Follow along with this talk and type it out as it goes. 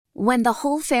When the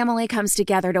whole family comes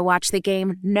together to watch the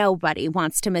game, nobody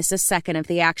wants to miss a second of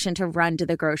the action to run to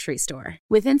the grocery store.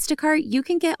 With Instacart, you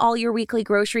can get all your weekly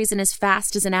groceries in as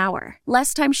fast as an hour.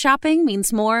 Less time shopping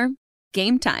means more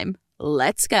game time.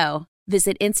 Let's go.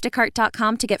 Visit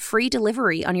instacart.com to get free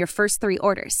delivery on your first 3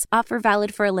 orders. Offer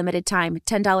valid for a limited time.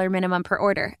 $10 minimum per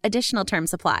order. Additional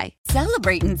terms apply.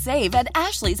 Celebrate and save at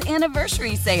Ashley's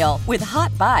Anniversary Sale. With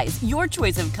Hot Buys, your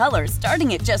choice of colors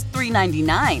starting at just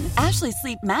 $3.99. Ashley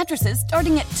Sleep mattresses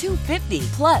starting at $2.50.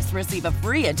 Plus, receive a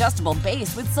free adjustable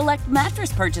base with select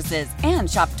mattress purchases. And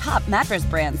shop top mattress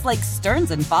brands like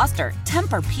Stearns & Foster,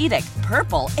 Tempur-Pedic,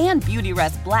 Purple, and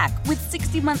Beautyrest Black with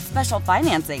 60-month special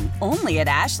financing. Only at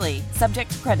Ashley.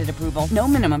 Subject to credit approval. No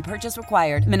minimum purchase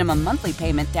required. Minimum monthly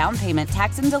payment, down payment,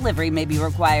 tax, and delivery may be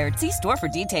required. See store for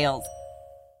details.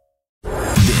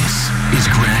 This is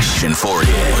Gresh and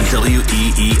Forty on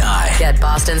WEEI. Get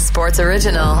Boston Sports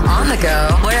Original on the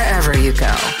go wherever you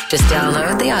go. Just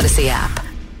download the Odyssey app.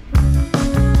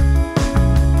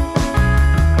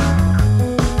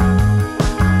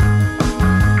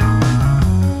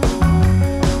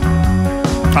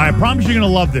 I promise you're going to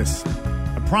love this.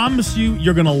 Promise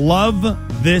you're going to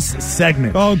love this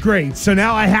segment. Oh, great. So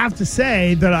now I have to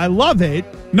say that I love it.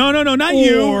 No, not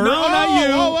you.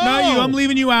 Not you. I'm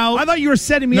leaving you out. I thought you were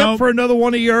setting me up for another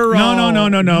one of your...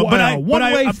 No.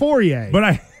 One-way foyer. But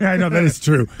I know that is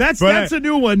true. That's a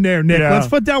new one there, Nick. Yeah. Let's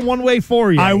put down one-way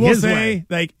foyer. I will say,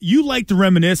 you like to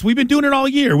reminisce. We've been doing it all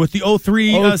year with the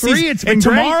 03 season. It's been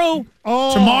tomorrow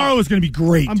is going to be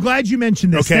great. I'm glad you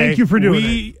mentioned this. Okay? Thank you for doing it.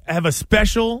 We have a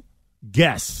special...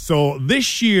 guest. So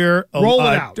this year, roll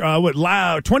it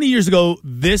out. 20 years ago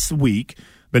this week,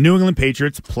 the New England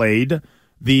Patriots played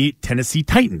the Tennessee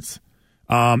Titans.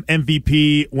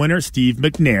 MVP winner Steve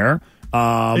McNair.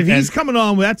 If he's coming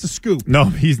on, that's a scoop. No,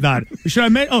 he's not. Should I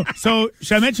mention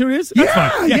who it is? That's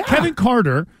fine. Yeah, Kevin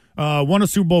Carter won a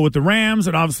Super Bowl with the Rams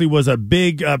and obviously was a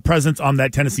big presence on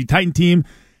that Tennessee Titan team.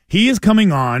 He is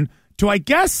coming on to, I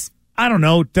guess, I don't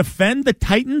know, defend the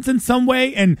Titans in some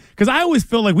way. And because I always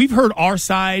feel like we've heard our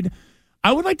side.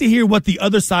 I would like to hear what the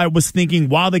other side was thinking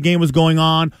while the game was going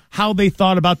on, how they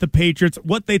thought about the Patriots,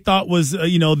 what they thought was,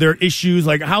 their issues,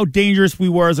 like how dangerous we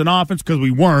were as an offense because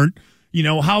we weren't,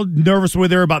 how nervous were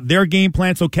they about their game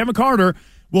plan. So Kevin Carter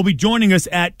will be joining us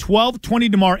at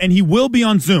 12:20 tomorrow, and he will be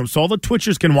on Zoom, so all the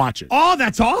Twitchers can watch it. Oh,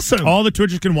 that's awesome. All the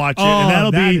Twitchers can watch it,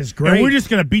 and that is great. And we're just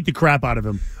going to beat the crap out of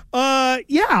him. I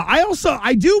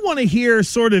do want to hear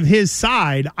sort of his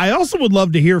side. I also would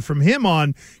love to hear from him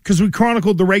on, because we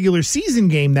chronicled the regular season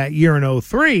game that year in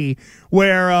 03,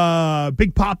 where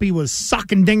Big Papi was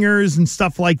sucking dingers and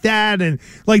stuff like that, and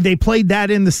like they played that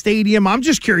in the stadium. I'm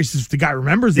just curious if the guy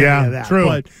remembers any of that. True.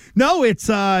 But no, it's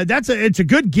a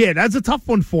good get. That's a tough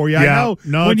one for you. Yeah. I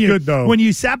know. It's good though. When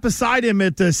you sat beside him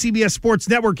at the CBS Sports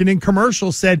Network and in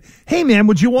commercial said, "Hey man,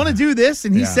 would you want to do this?"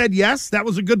 And he said yes. That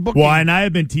was a good booking. Well, and I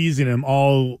have been teasing him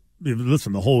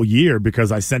the whole year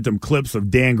because I sent him clips of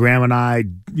Dan Graham and I,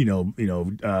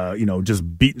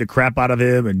 just beating the crap out of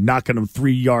him and knocking him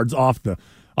 3 yards off the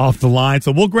line.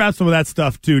 So we'll grab some of that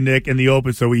stuff too, Nick, in the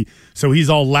open. So he's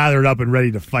all lathered up and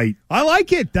ready to fight. I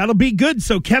like it. That'll be good.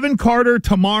 So Kevin Carter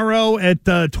tomorrow at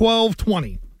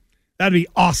 12:20. That'd be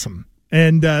awesome.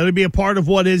 And it'll be a part of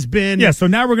what has been... Yeah, so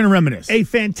now we're going to reminisce. A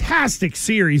fantastic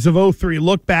series of 03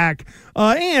 look back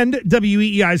and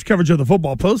WEEI's coverage of the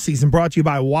football postseason brought to you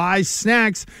by Wise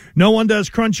Snacks. No one does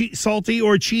crunchy, salty,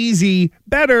 or cheesy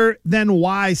better than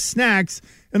Wise Snacks.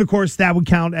 And, of course, that would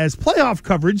count as playoff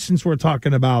coverage since we're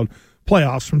talking about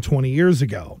playoffs from 20 years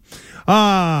ago.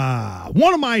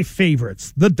 One of my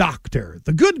favorites, the doctor.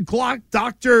 The good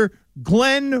doctor,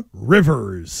 Glenn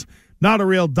Rivers. Not a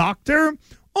real doctor,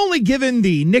 only given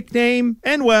the nickname,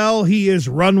 and, well, he has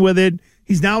run with it.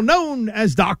 He's now known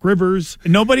as Doc Rivers.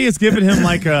 Nobody has given him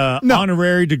like a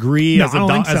honorary degree as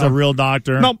a real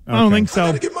doctor? Nope, I don't think so. I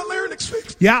gotta get my larynx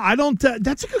fixed. Yeah, I don't.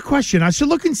 That's a good question. I should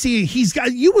look and see.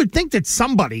 You would think that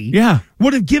somebody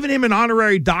would have given him an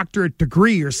honorary doctorate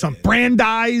degree or some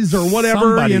Brandeis or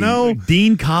whatever, somebody,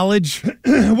 Dean College.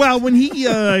 Well, when he,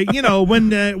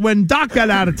 when Doc got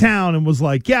out of town and was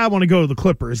like, I want to go to the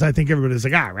Clippers, I think everybody's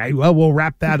like, all right, well, we'll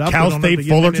wrap that up. Cal State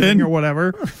Fullerton or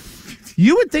whatever.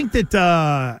 You would think that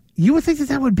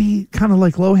that would be kind of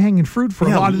like low-hanging fruit for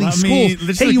a lot of these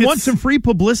schools. Hey, you want some free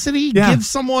publicity? Yeah. Give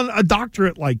someone a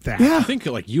doctorate like that. Yeah. I think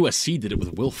like USC did it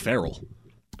with Will Ferrell.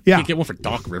 Yeah. Can't get one for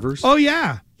Doc Rivers. Oh,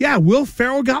 yeah. Yeah, Will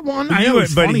Ferrell got one. I know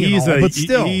it's funny he's but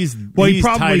still. He's probably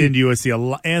tied into USC a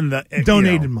lot. And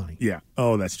donated money. Yeah.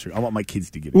 Oh, that's true. I want my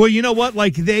kids to get it. Well, you know what?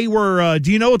 Like they were,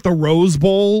 do you know what the Rose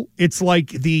Bowl, it's like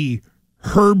the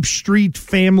Herb Street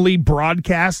family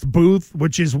broadcast booth,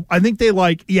 which is, I think they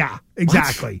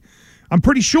Exactly. I'm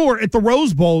pretty sure at the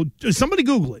Rose Bowl, somebody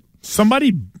Google it. I'm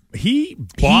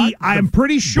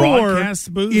pretty sure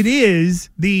broadcast booth? It is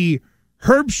the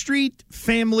Herb Street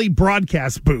family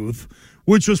broadcast booth,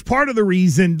 which was part of the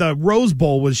reason the Rose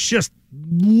Bowl was just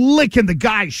licking the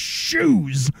guy's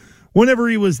shoes whenever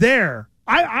he was there.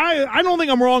 I don't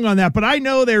think I'm wrong on that, but I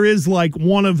know there is like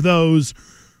one of those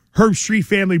Herb Street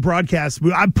family broadcast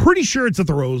booths. I'm pretty sure it's at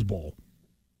the Rose Bowl.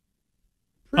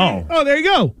 Oh, there you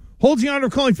go. Holds the honor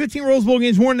of calling 15 Rose Bowl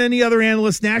games more than any other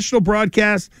analyst, national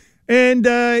broadcast. And,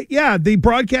 the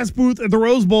broadcast booth at the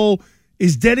Rose Bowl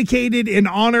is dedicated in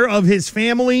honor of his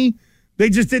family. They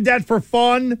just did that for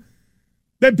fun.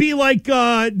 That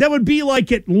would be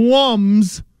like at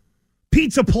Lum's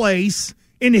Pizza Place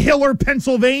in Hiller,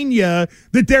 Pennsylvania,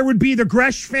 that there would be the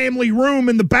Gresh family room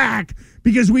in the back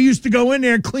because we used to go in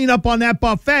there and clean up on that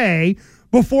buffet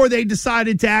before they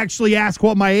decided to actually ask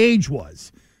what my age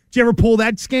was. Did you ever pull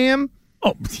that scam?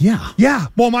 Oh, yeah. Yeah.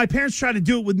 Well, my parents tried to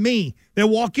do it with me. They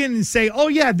walk in and say, oh,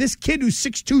 yeah, this kid who's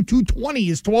 6'2", 220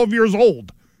 is 12 years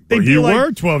old. You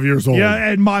were 12 years old. Yeah,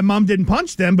 and my mom didn't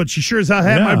punch them, but she sure as hell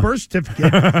had my birth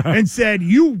certificate and said,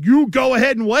 you go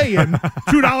ahead and weigh in.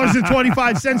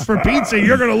 $2.25 for pizza,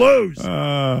 you're going to lose.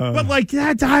 But like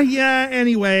that,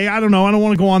 anyway, I don't know. I don't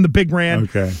want to go on the big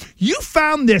rant. Okay. You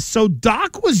found this. So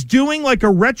Doc was doing like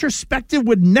a retrospective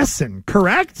with Nesson,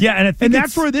 correct? Yeah, and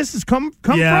that's where this has come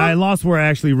from? Yeah, I lost where I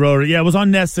actually wrote it. Yeah, it was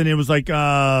on Nesson. It was like,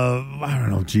 I don't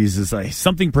know, Jesus,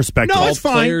 something perspective. No, it's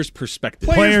fine. Players' perspective.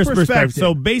 Players' perspective.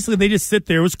 So basically, they just sit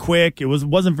there. It was quick. It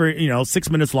wasn't very 6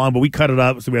 minutes long, but we cut it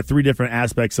up. So we have 3 different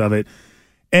aspects of it.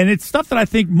 And it's stuff that I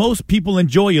think most people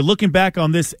enjoy. You're looking back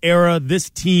on this era, this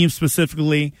team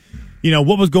specifically,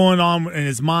 what was going on in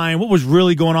his mind, what was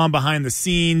really going on behind the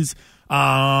scenes,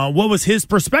 what was his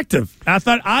perspective. I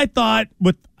thought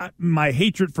with my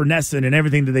hatred for Nesson and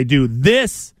everything that they do,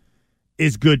 this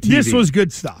is good TV. This was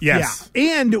good stuff. Yes.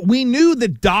 Yeah. And we knew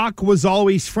that Doc was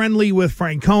always friendly with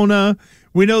Francona.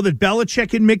 We know that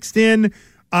Belichick had mixed in.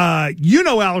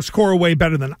 Alex Cora way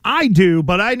better than I do,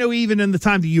 but I know even in the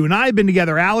time that you and I have been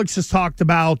together, Alex has talked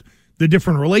about the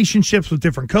different relationships with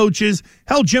different coaches.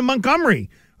 Hell, Jim Montgomery.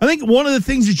 I think one of the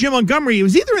things that Jim Montgomery, it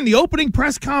was either in the opening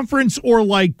press conference or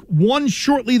like one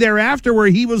shortly thereafter where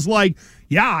he was like,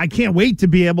 yeah, I can't wait to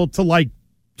be able to like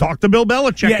talk to Bill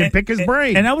Belichick and pick his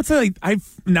brain. And I would say, I'm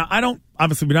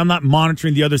not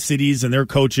monitoring the other cities and their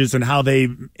coaches and how they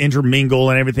intermingle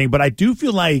and everything, but I do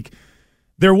feel like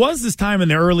there was this time in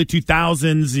the early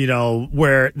 2000s,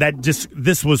 where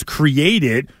this was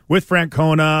created with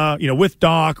Francona, with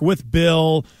Doc, with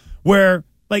Bill, where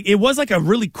like it was like a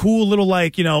really cool little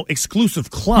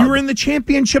exclusive club. You were in the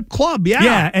championship club, yeah.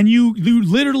 Yeah, and you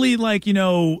literally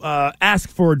ask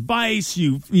for advice.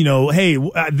 Hey,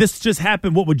 this just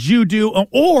happened. What would you do?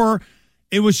 Or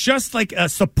it was just like a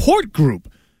support group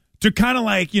to kind of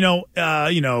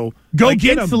go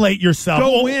insulate yourself,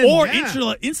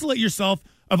 insulate yourself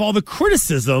of all the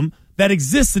criticism that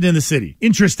existed in the city.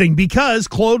 Interesting, because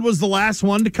Claude was the last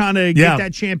one to kind of get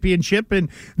that championship, and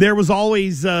there was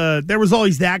always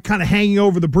that kind of hanging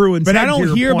over the Bruins. But I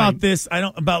don't hear about this. I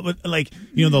don't about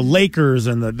the Lakers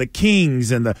and the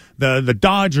Kings and the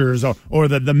Dodgers or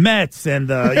the Mets and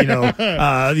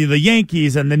the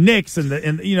Yankees and the Knicks and the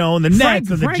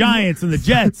Nets and the Giants and the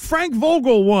Jets. Frank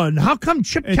Vogel won. How come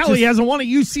Chip Kelly hasn't won at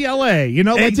UCLA?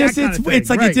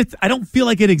 I don't feel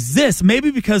like it exists.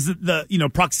 Maybe because the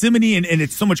proximity. And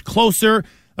it's so much closer.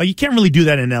 You can't really do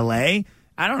that in L.A.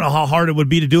 I don't know how hard it would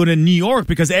be to do it in New York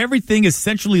because everything is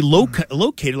centrally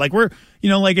located. Like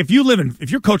if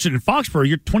you're coaching in Foxborough,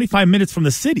 you're 25 minutes from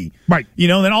the city. Right.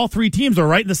 Then all 3 teams are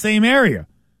right in the same area.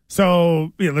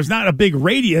 So there's not a big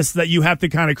radius that you have to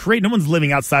kind of create. No one's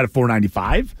living outside of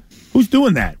 495. Who's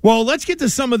doing that? Well, let's get to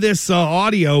some of this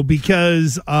audio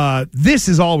because this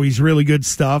is always really good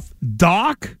stuff.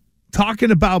 Doc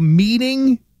talking about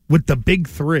meeting with the big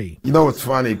 3. It's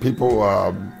funny. People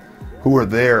who were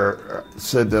there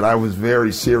said that I was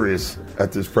very serious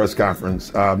at this press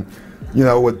conference.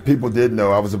 What people did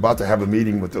know, I was about to have a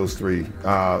meeting with those 3. It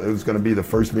was going to be the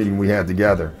first meeting we had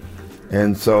together.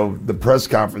 And so the press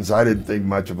conference, I didn't think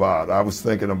much about. I was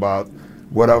thinking about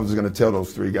what I was going to tell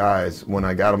those 3 guys when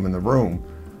I got them in the room.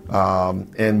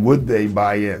 And would they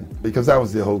buy in? Because that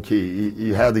was the whole key.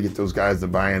 You had to get those guys to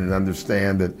buy in and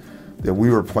understand that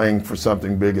we were playing for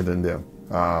something bigger than them,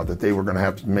 that they were going to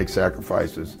have to make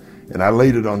sacrifices. And I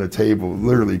laid it on the table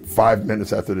literally 5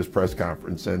 minutes after this press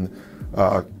conference. And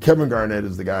Kevin Garnett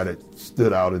is the guy that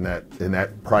stood out in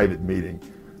that private meeting.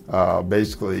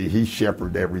 Basically, he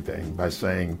shepherded everything by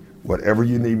saying, whatever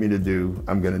you need me to do,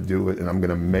 I'm going to do it, and I'm going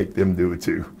to make them do it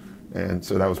too. And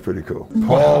so that was pretty cool.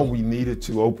 Paul, we needed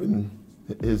to open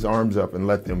his arms up and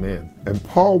let them in. And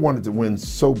Paul wanted to win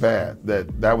so bad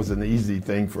that was an easy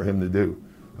thing for him to do.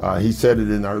 He said it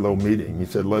in our little meeting. He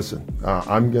said, listen,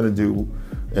 I'm going to do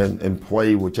and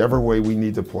play whichever way we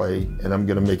need to play, and I'm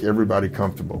going to make everybody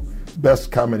comfortable.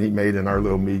 Best comment he made in our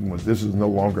little meeting was, this is no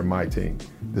longer my team.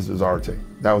 This is our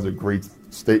team. That was a great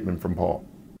statement from Paul.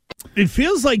 It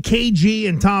feels like KG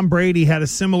and Tom Brady had a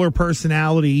similar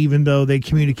personality, even though they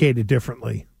communicated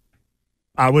differently.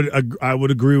 I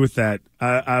would agree with that.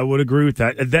 I would agree with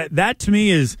that. That to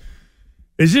me is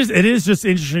just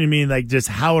interesting to me, like just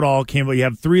how it all came about. You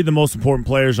have three of the most important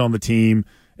players on the team.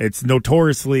 It's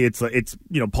notoriously it's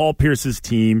Paul Pierce's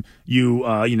team. You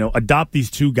adopt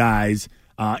these two guys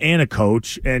and a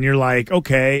coach, and you're like,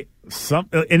 okay,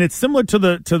 and it's similar to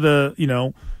the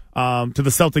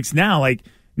Celtics now. Like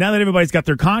now that everybody's got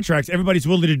their contracts, everybody's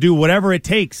willing to do whatever it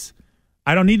takes.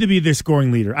 I don't need to be the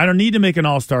scoring leader. I don't need to make an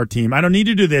all-star team. I don't need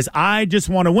to do this. I just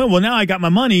want to win. Well, now I got my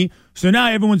money, so now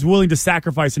everyone's willing to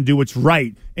sacrifice and do what's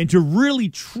right and to really,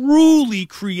 truly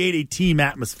create a team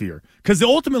atmosphere. Because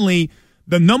ultimately,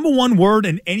 the number one word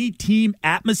in any team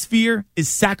atmosphere is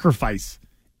sacrifice.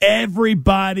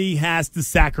 Everybody has to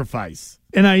sacrifice.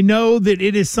 And I know that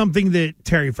it is something that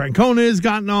Terry Francona has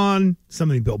gotten on,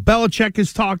 something Bill Belichick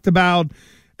has talked about.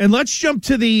 And let's jump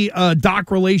to the Doc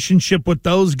relationship with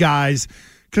those guys.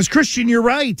 Because, Christian, you're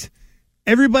right.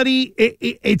 Everybody,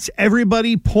 it's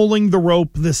everybody pulling the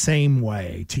rope the same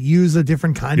way, to use a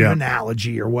different kind of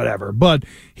analogy or whatever. But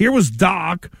here was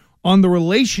Doc on the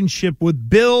relationship with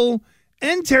Bill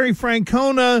and Terry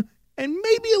Francona, and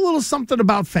maybe a little something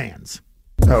about fans.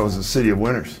 That was a city of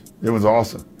winners. It was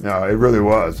awesome. It really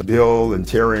was. Bill and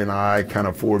Terry and I kind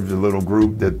of formed a little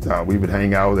group that we would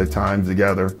hang out at times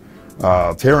together.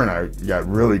 Terry and I got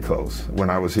really close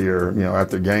when I was here,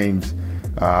 after games.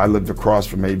 I lived across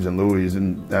from Abe's and Louie's,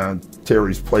 and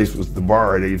Terry's place was the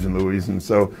bar at Abe's and Louie's. And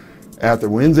so after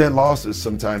wins and losses,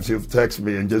 sometimes he'll text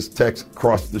me and just text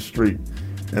across the street.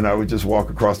 And I would just walk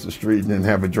across the street and then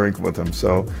have a drink with him.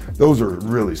 So those are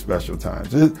really special times.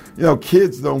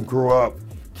 Kids don't grow up.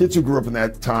 Kids who grew up in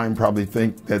that time probably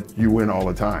think that you win all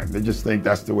the time. They just think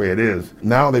that's the way it is.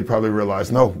 Now they probably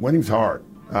realize, no, winning's hard.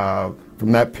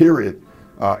 From that period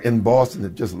in Boston,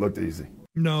 it just looked easy.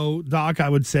 No, Doc, I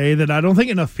would say that I don't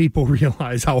think enough people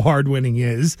realize how hard winning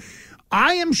is.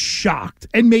 I am shocked,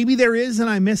 and maybe there is and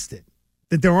I missed it,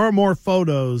 that there are more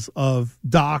photos of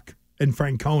Doc and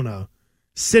Francona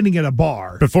sitting at a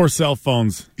bar. Before cell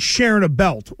phones. Sharing a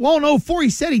belt. Well, no, before he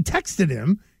said he texted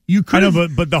him. You could I know,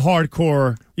 but the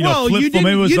hardcore, flip phone.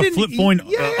 Maybe it was a flip phone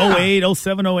 08,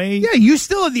 07, 08. Yeah, you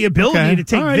still have the ability to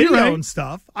take video and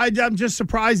stuff. I'm just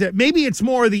surprised that maybe it's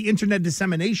more the internet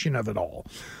dissemination of it all.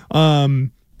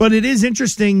 But it is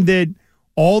interesting that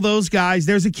all those guys,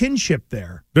 there's a kinship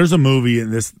there. There's a movie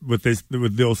in this with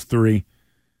those three.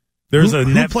 There's a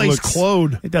Netflix. Who plays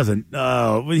Claude? It doesn't.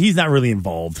 He's not really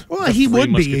involved. Well, he would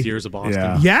be. Musketeers of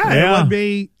Boston. Yeah, it would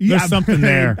be. There's something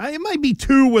there. It might be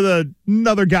two with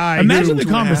another guy. Imagine the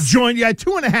conversation. Joined. Yeah,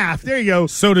 2.5. There you go.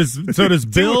 So does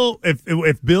Bill?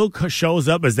 If Bill shows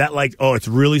up, is that like, oh, it's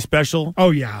really special?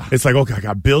 Oh yeah. It's like, okay, I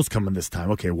got Bill's coming this time.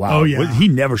 Okay, wow. Oh yeah. He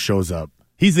never shows up.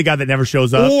 He's the guy that never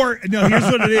shows up. Or no, here's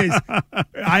what it is.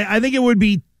 I think it would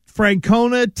be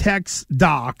Francona texts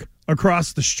Doc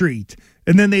across the street.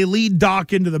 And then they lead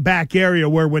Doc into the back area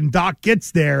where when Doc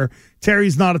gets there,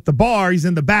 Terry's not at the bar. He's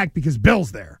in the back because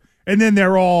Bill's there. And then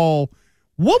they're all,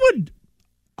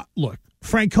 look,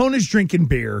 Francona's drinking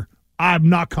beer. I'm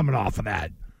not coming off of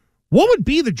that. What would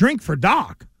be the drink for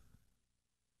Doc?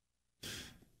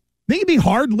 Think it'd be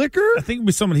hard liquor? I think it'd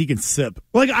be something he can sip.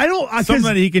 Something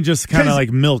that he can just kind of like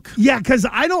milk. Yeah, because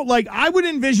I would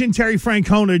envision Terry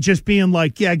Francona just being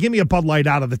like, yeah, give me a Bud Light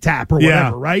out of the tap or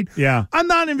whatever, right? Yeah. I'm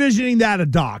not envisioning that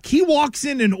of Doc. He walks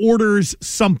in and orders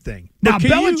something. Now,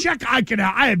 Belichick,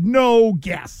 I have no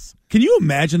guess. Can you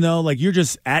imagine, though, like you're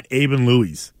just at Abe and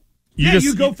Louie's.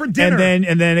 You go for dinner,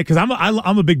 and then because I'm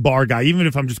a big bar guy. Even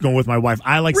if I'm just going with my wife,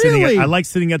 I like sitting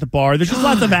at the bar. There's just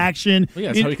lots of action. Well, yeah,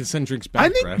 that's how you can send drinks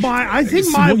back. I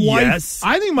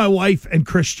think my wife and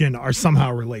Christian are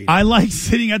somehow related. I like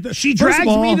sitting at the. She drags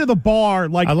me to the bar.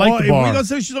 Like I like the bar. We go,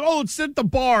 so she's like, "Oh, sit at the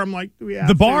bar." I'm like,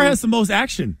 the bar has the most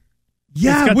action.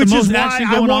 Yeah, which is why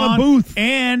I want a booth,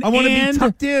 and I want to be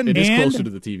tucked in. It is closer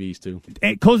to the TVs too.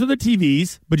 Closer to the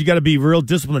TVs, but you got to be real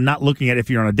disciplined, not looking at it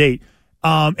if you're on a date.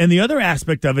 And the other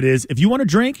aspect of it is, if you want to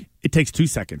drink, it takes 2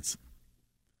 seconds.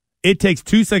 It takes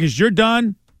 2 seconds. You're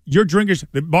done. Your drinkers,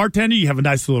 the bartender, you have a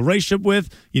nice little relationship with.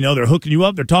 They're hooking you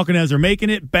up. They're talking as they're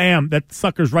making it. Bam, that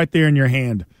sucker's right there in your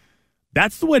hand.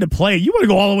 That's the way to play. You want to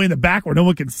go all the way in the back where no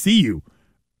one can see you.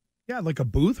 Yeah, like a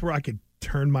booth where I could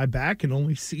turn my back and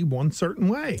only see one certain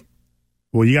way.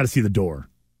 Well, you got to see the door.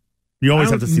 You always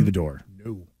have to see the door.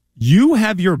 No. You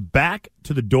have your back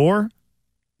to the door?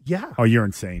 Yeah. Oh, you're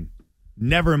insane.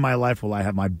 Never in my life will I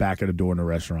have my back at a door in a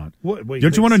restaurant. Wait,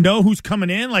 don't you want to know who's coming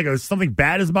in? Like something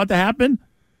bad is about to happen?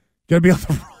 Got to be on the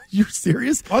front. You're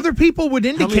serious? Other people would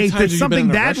indicate that something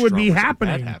bad would be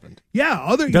happening.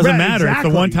 Yeah, it doesn't matter. Exactly.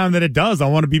 It's the one time that it does. I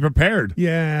want to be prepared.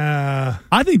 Yeah.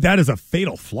 I think that is a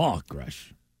fatal flaw,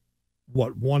 Gresh.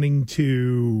 What, wanting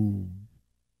to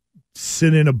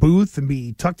sit in a booth and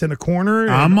be tucked in a corner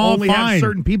and I'm all only fine. Have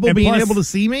certain people and being plus, able to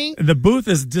see me? The booth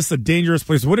is just a dangerous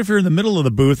place. What if you're in the middle of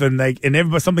the booth and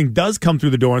everybody, something does come through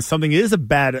the door and something is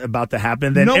bad about to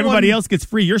happen, then everybody else gets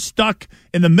free. You're stuck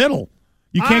in the middle.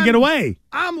 You can't get away.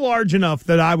 I'm large enough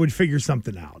that I would figure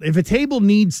something out. If a table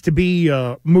needs to be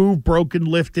moved, broken,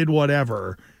 lifted,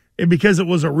 whatever, and because it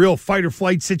was a real fight or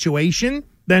flight situation,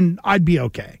 then I'd be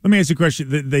okay. Let me ask you a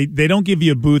question. They don't give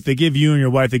you a booth. They give you and your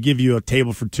wife, they give you a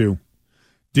table for two.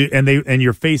 And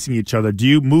you're facing each other. Do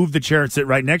you move the chair and sit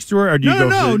right next to her, or do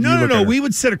you No. We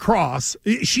would sit across.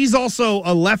 She's also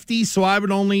a lefty, so I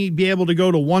would only be able to go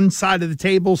to one side of the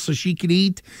table so she could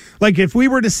eat. Like if we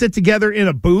were to sit together in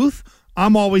a booth,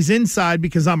 I'm always inside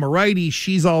because I'm a righty.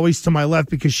 She's always to my left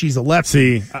because she's a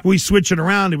lefty. See, we switch it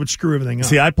around, it would screw everything up.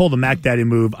 See, I pull the Mac Daddy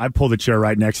move. I pull the chair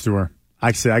right next to her.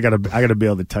 I say, I gotta be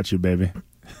able to touch you, baby.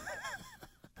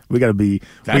 We gotta be.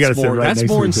 That's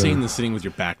more insane than sitting with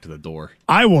your back to the door.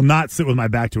 I will not sit with my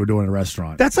back to a door in a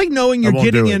restaurant. That's like knowing you're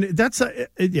getting in. That's I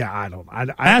don't.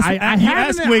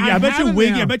 Ask Wiggy.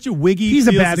 I bet you Wiggy. He's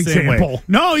a bad example.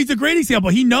 No, he's a great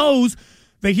example. He knows.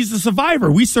 Like he's a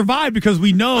survivor. We survive because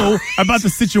we know about the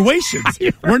situations.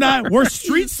 We're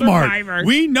street smart.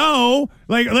 We know,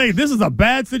 like this is a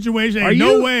bad situation. Ain't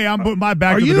no way I'm putting my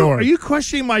back to the door. Are you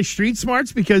questioning my street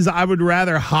smarts because I would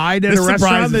rather hide at a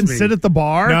restaurant than sit at the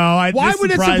bar? No, why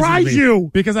would it surprise you?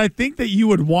 Because I think that you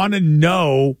would want to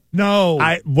know.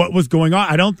 What was going on.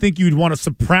 I don't think you'd want to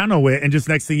soprano it, and just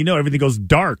next thing you know, everything goes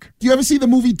dark. Do you ever see the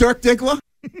movie Dirk Diggler?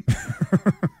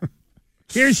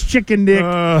 Here's Chicken Dick.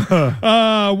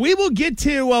 We will get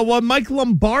to what Mike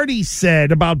Lombardi said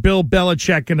about Bill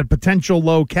Belichick and a potential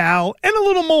locale and a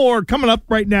little more coming up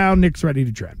right now. Nick's ready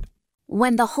to trend.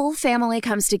 When the whole family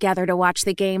comes together to watch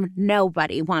the game,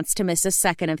 nobody wants to miss a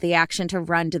second of the action to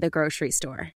run to the grocery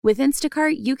store. With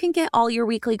Instacart, you can get all your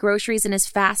weekly groceries in as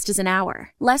fast as an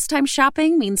hour. Less time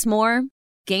shopping means more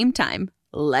game time.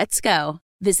 Let's go.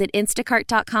 Visit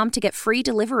instacart.com to get free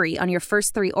delivery on your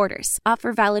first 3 orders.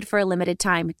 Offer valid for a limited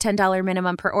time. $10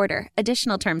 minimum per order.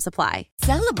 Additional terms apply.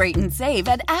 Celebrate and save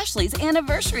at Ashley's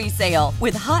Anniversary Sale.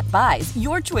 With Hot Buys,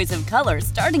 your choice of colors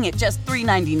starting at just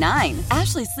 $3.99.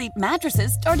 Ashley Sleep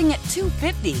mattresses starting at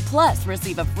 $2.50. Plus,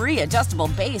 receive a free adjustable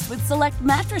base with select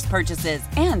mattress purchases.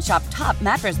 And shop top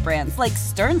mattress brands like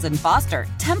Stearns & Foster,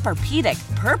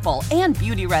 Tempur-Pedic, Purple, and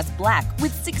Beautyrest Black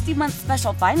with 60-month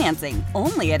special financing.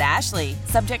 Only at Ashley.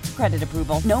 Subject to credit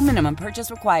approval. No minimum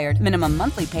purchase required. Minimum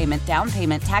monthly payment, down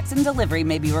payment, tax, and delivery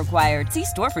may be required. See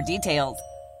store for details.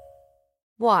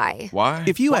 Why?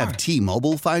 If you have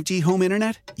T-Mobile 5G home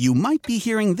internet, you might be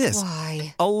hearing this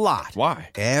a lot.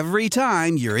 Why? Every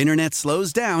time your internet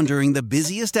slows down during the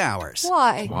busiest hours.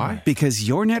 Why? Because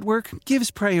your network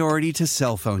gives priority to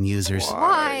cell phone users.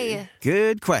 Why?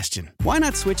 Good question. Why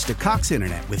not switch to Cox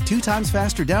Internet with 2 times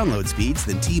faster download speeds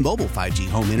than T-Mobile 5G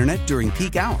home internet during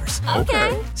peak hours?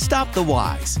 Okay. Stop the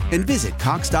whys and visit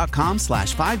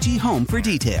cox.com/5G home for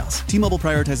details. T-Mobile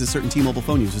prioritizes certain T-Mobile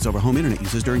phone users over home internet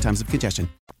users during times of congestion.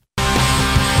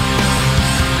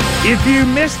 If you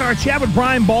missed our chat with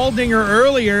Brian Baldinger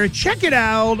earlier, check it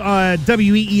out at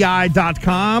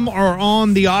weei.com or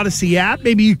on the Odyssey app.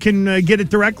 Maybe you can get it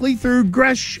directly through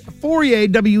Gresh Fourier,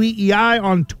 WEEI,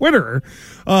 on Twitter.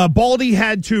 Baldy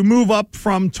had to move up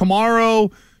from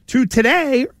tomorrow to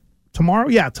today. Tomorrow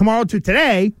to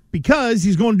today because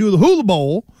he's going to do the Hula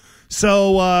Bowl.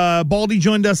 So Baldy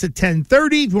joined us at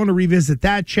 10:30. If you want to revisit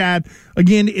that chat,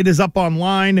 again, it is up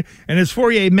online. And as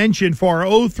Fourier mentioned, for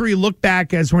our 03 look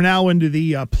back as we're now into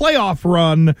the playoff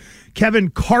run, Kevin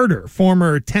Carter,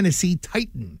 former Tennessee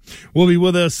Titan, will be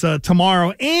with us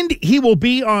tomorrow. And he will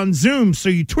be on Zoom. So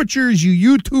you Twitchers,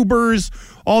 you YouTubers,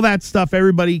 all that stuff,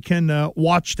 everybody can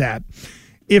watch that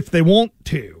if they want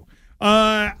to.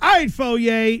 All right,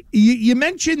 Fourier, you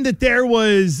mentioned that there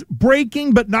was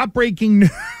breaking but not breaking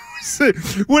news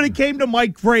when it came to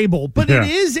Mike Vrabel, but it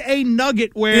is a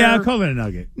nugget where... Yeah, I'll call it a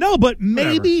nugget. No, but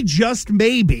maybe, just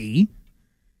maybe,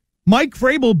 Mike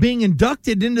Vrabel being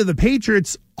inducted into the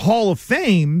Patriots Hall of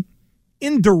Fame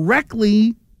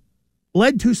indirectly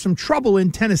led to some trouble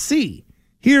in Tennessee.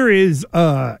 Here is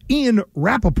Ian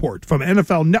Rappaport from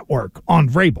NFL Network on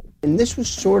Vrabel. And this was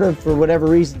sort of, for whatever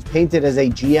reasons, painted as a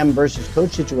GM versus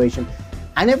coach situation.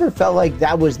 I never felt like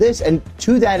that was this. And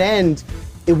to that end,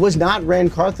 it was not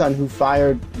Rand Carthon who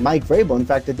fired Mike Vrabel. In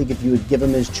fact, I think if you would give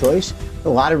him his choice, a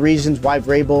lot of reasons why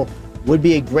Vrabel would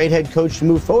be a great head coach to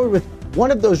move forward with. One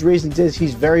of those reasons is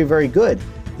he's very, very good.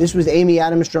 This was Amy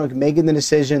Adams Strunk making the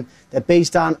decision that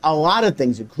based on a lot of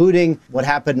things, including what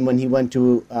happened when he went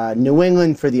to New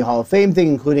England for the Hall of Fame thing,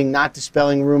 including not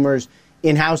dispelling rumors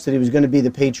in-house that he was going to be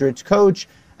the Patriots coach.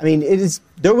 I mean,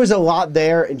 there was a lot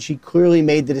there, and she clearly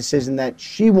made the decision that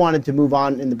she wanted to move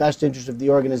on in the best interest of the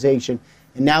organization,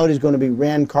 and now it is going to be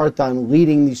Rand Carthon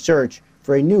leading the search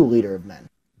for a new leader of men.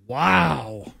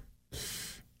 Wow.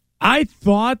 I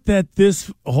thought that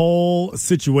this whole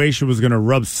situation was going to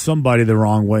rub somebody the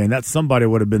wrong way, and that somebody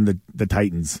would have been the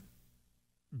Titans.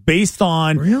 Based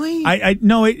on really,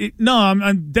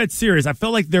 I'm dead serious. I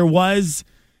felt like there was,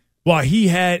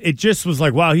 it just was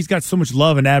like, wow, he's got so much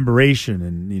love and admiration,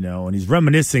 and and he's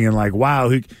reminiscing and like, wow,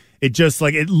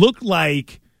 it looked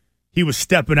like he was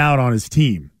stepping out on his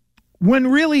team.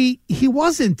 When really he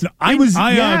wasn't. I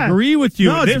agree with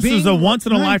you. This is a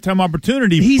once-in-a-lifetime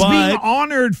opportunity. He's being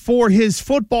honored for his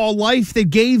football life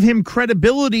that gave him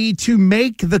credibility to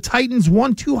make the Titans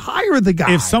want to hire the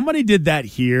guy. If somebody did that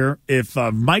here, if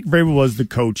Mike Vrabel was the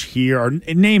coach here, or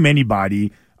name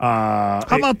anybody. How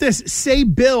about this? Say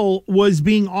Bill was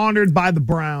being honored by the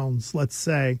Browns, let's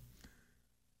say,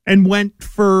 and went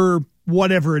for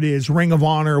whatever it is, Ring of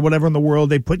Honor, whatever in the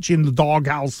world, they put you in the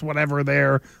doghouse, whatever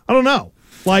there. I don't know.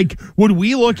 Like, would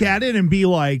we look at it and be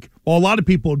like, well, a lot of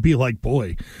people would be like,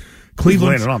 boy,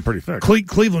 Cleveland's on pretty thick.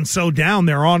 Cleveland's so down,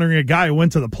 they're honoring a guy who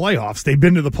went to the playoffs. They've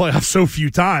been to the playoffs so few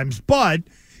times. But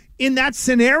in that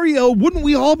scenario, wouldn't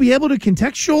we all be able to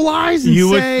contextualize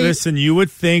and you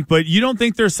would think, but you don't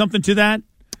think there's something to that?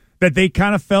 That they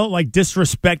kind of felt like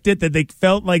disrespected, that they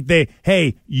felt like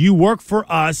hey, you work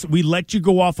for us. We let you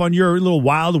go off on your little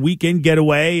wild weekend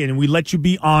getaway, and we let you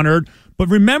be honored. But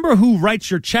remember who writes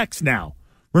your checks now.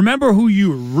 Remember who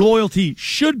your loyalty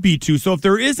should be to. So if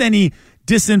there is any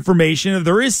disinformation, if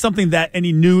there is something that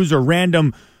any news or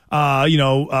random,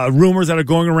 rumors that are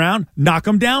going around, knock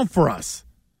them down for us.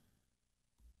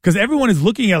 Because everyone is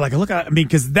looking at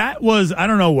because that was, I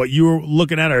don't know what you were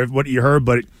looking at or what you heard,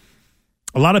 but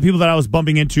a lot of people that I was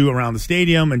bumping into around the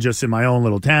stadium and just in my own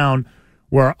little town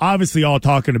were obviously all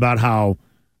talking about how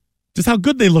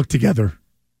good they look together.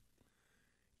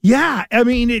 Yeah, I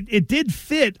mean, it did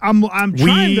fit. I'm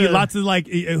trying to... Lots of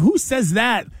who says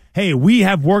that? Hey, we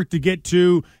have work to get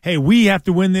to. Hey, we have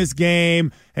to win this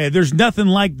game. Hey, there's nothing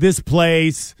like this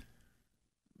place.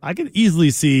 I can easily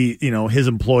see, his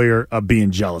employer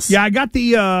being jealous. Yeah, I got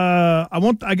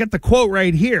the quote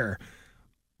right here.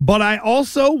 But I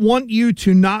also want you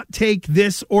to not take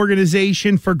this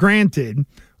organization for granted.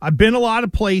 I've been a lot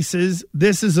of places.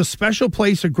 This is a special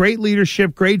place of great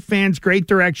leadership, great fans, great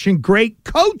direction, great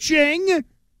coaching.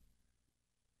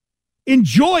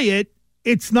 Enjoy it.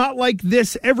 It's not like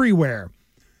this everywhere.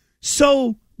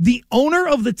 So the owner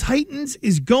of the Titans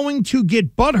is going to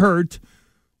get butthurt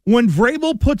when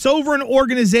Vrabel puts over an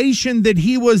organization that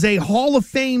he was a Hall of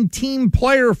Fame team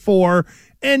player for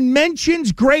and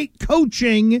mentions great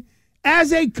coaching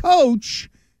as a coach,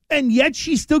 and yet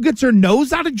she still gets her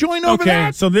nose out of joint over that?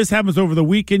 Okay, so this happens over the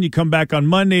weekend. You come back on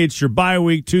Monday. It's your bye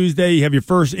week. Tuesday, you have your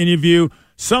first interview.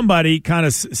 Somebody kind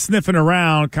of sniffing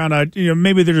around,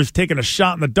 maybe they're just taking a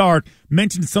shot in the dark,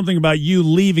 mentioned something about you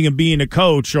leaving and being a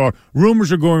coach, or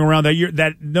rumors are going around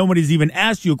that nobody's even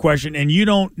asked you a question, and you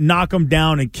don't knock them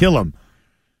down and kill them.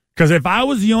 Because if I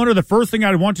was the owner, the first thing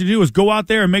I'd want to do is go out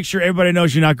there and make sure everybody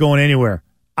knows you're not going anywhere.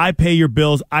 I pay your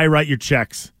bills. I write your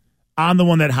checks. I'm the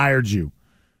one that hired you.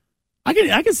 I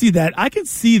can see that. I can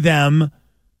see them.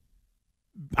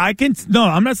 No,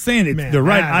 I'm not saying it. They're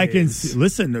right.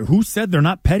 Listen, who said they're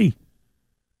not petty?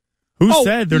 Who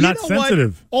said they're not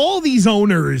sensitive? What? All these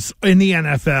owners in the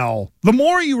NFL, the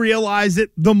more you realize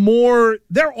it, the more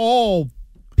they're all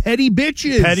petty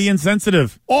bitches. Petty and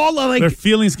sensitive. All of their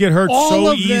feelings get hurt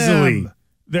so easily.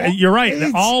 You're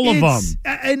right. All of them.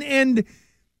 And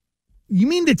you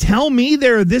mean to tell me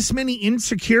there are this many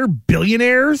insecure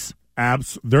billionaires?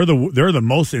 They're the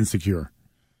most insecure.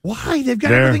 Why? They've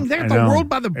got everything. They got the world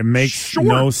by the It makes shorts.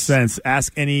 No sense.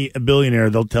 Ask any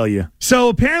billionaire; they'll tell you. So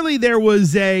apparently there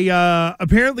was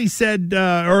apparently said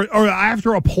or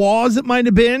after applause it might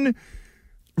have been,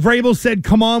 Vrabel said,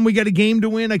 "Come on, we got a game to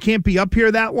win. I can't be up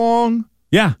here that long."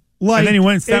 Yeah, and then he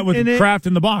went and sat with Kraft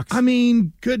in the box. I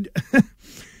mean, good.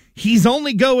 He's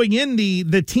only going in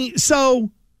the team.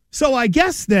 So I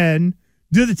guess then,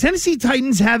 do the Tennessee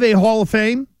Titans have a Hall of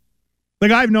Fame?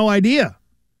 Like, I have no idea.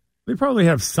 They probably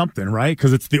have something, right?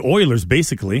 Because it's the Oilers,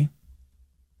 basically.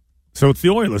 So it's the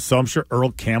Oilers. So I'm sure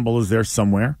Earl Campbell is there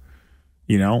somewhere,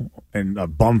 and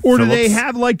Bum Or Phillips. do they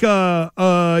have like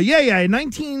let's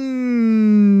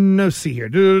see here.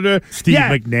 Steve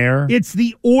McNair. It's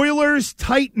the Oilers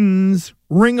Titans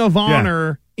Ring of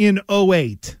Honor in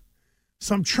 2008.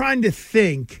 So I'm trying to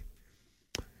think.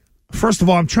 First of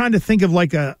all, I'm trying to think of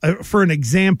like for an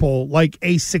example, like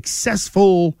a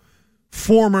successful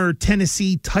former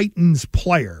Tennessee Titans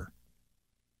player.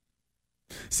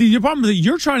 See, your problem is that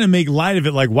you're trying to make light of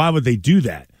it. Like, why would they do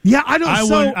that? Yeah, I don't.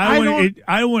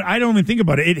 I don't even think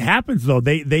about it. It happens though.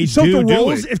 They so do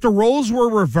roles, it. If the roles were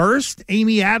reversed,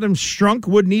 Amy Adams Strunk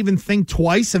wouldn't even think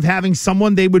twice of having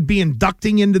someone they would be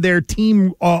inducting into their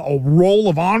team a role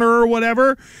of honor or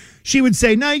whatever. She would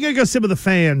say, "No, you gotta go sit with the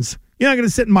fans. You're not gonna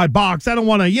sit in my box. I don't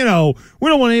want to. We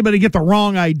don't want anybody to get the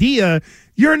wrong idea.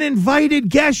 You're an invited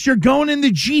guest. You're going in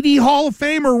the GD Hall of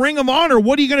Fame or Ring of Honor.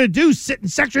 What are you going to do, sit in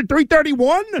Section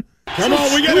 331? Come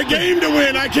on, we got a game to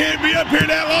win. I can't be up here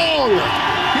that long.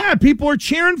 Yeah, people are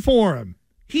cheering for him.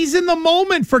 He's in the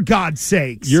moment, for God's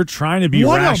sakes. You're trying to be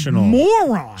what rational. A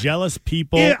moron. Jealous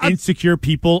people, insecure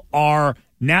people are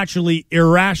naturally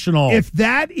irrational. If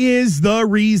that is the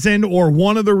reason or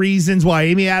one of the reasons why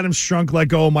Amy Adams Strunk let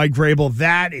go of Mike Vrabel,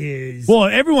 that is... Well,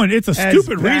 everyone, it's a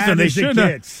stupid reason. They shouldn't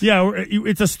have. Yeah,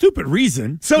 it's a stupid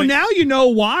reason. So now you know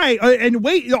why. And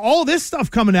wait, all this stuff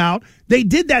coming out, they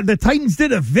did that. The Titans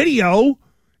did a video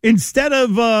instead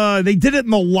of they did it in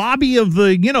the lobby of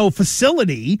the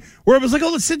facility where it was like,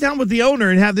 oh, let's sit down with the owner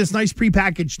and have this nice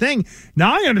prepackaged thing.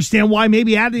 Now I understand why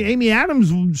maybe Amy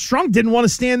Adams Strunk didn't want to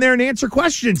stand there and answer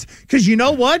questions, because you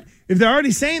know what, if they're already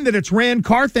saying that it's Rand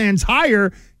Carthan's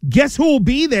hire, guess who will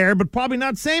be there but probably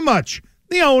not say much?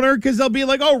 The owner, because they'll be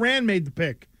like, oh, Rand made the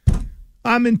pick,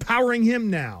 I'm empowering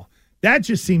him now. That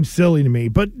just seems silly to me.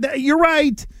 But you're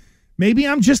right, maybe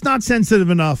I'm just not sensitive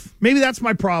enough. Maybe that's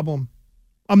my problem.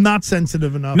 I'm not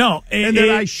sensitive enough. No, and that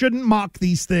I shouldn't mock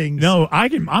these things. No,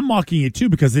 I'm mocking it too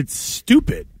because it's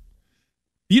stupid.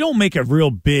 You don't make a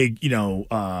real big,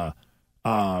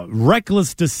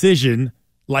 reckless decision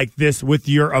like this with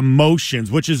your emotions,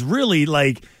 which is really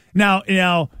like now.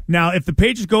 If the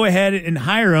Patriots go ahead and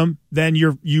hire him, then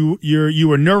you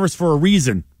were nervous for a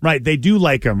reason, right? They do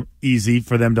like him. Easy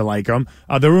for them to like him.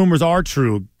 The rumors are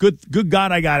true. Good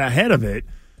God, I got ahead of it,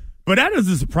 but that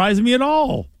doesn't surprise me at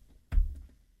all.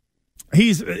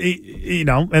 He's, and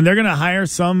they're going to hire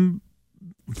some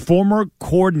former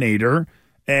coordinator,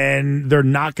 and they're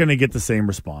not going to get the same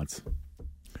response.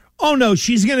 Oh, no,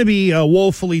 she's going to be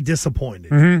woefully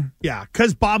disappointed. Mm-hmm. Yeah,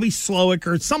 because Bobby Slowick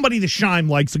or somebody the Shime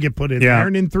likes to get put in there,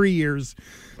 and in 3 years,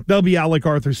 they'll be out like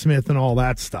Arthur Smith and all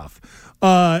that stuff.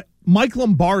 Mike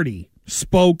Lombardi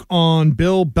spoke on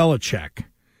Bill Belichick,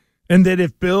 and that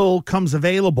if Bill comes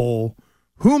available,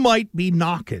 who might be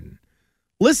knocking?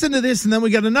 Listen to this, and then we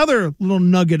got another little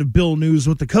nugget of Bill news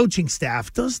with the coaching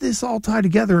staff. Does this all tie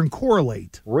together and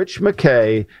correlate? Rich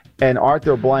McKay and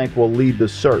Arthur Blank will lead the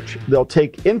search. They'll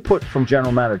take input from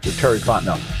General Manager Terry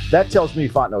Fontenot. That tells me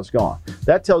Fontenot's gone.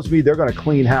 That tells me they're going to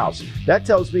clean house. That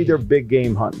tells me they're big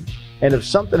game hunting. And if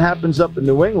something happens up in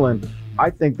New England,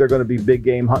 I think they're going to be big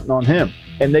game hunting on him.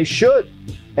 And they should.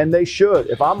 And they should.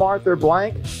 If I'm Arthur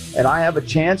Blank and I have a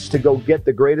chance to go get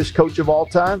the greatest coach of all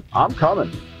time, I'm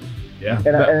coming. Yeah.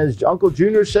 And as Uncle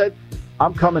Junior said,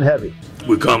 I'm coming heavy.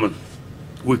 We're coming.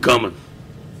 We're coming.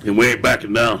 And we ain't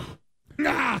backing down.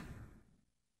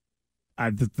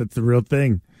 That's the real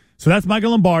thing. So that's Michael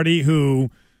Lombardi,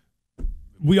 who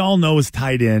we all know is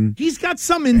tied in. He's got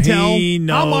some intel. He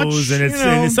knows, how much,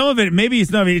 and some of it, maybe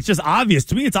it's not. I mean, it's just obvious.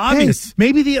 To me, it's obvious. Hey,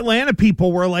 maybe the Atlanta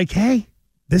people were like, hey,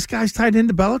 this guy's tied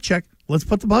into Belichick. Let's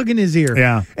put the bug in his ear.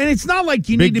 Yeah. And it's not like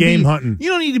you Big need to game be hunting. You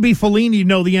don't need to be Fellini to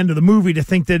know the end of the movie to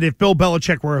think that if Bill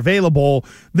Belichick were available,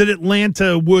 that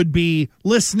Atlanta would be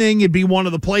listening. It'd be one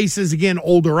of the places. Again,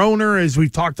 older owner, as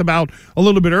we've talked about a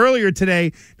little bit earlier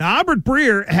today. Now, Albert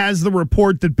Breer has the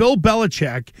report that Bill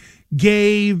Belichick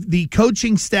gave the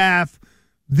coaching staff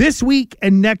this week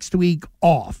and next week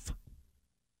off.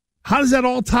 How does that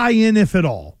all tie in, if at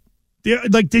all?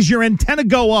 Like, does your antenna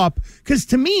go up? Because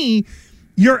to me,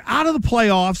 you're out of the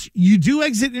playoffs. You do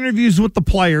exit interviews with the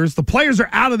players. The players are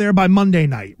out of there by Monday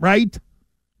night, right?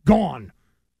 Gone.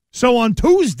 So on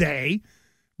Tuesday,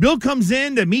 Bill comes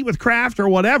in to meet with Kraft or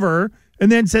whatever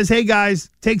and then says, hey, guys,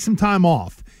 take some time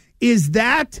off. Is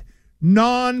that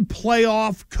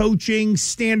non-playoff coaching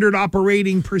standard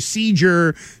operating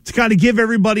procedure to kind of give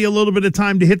everybody a little bit of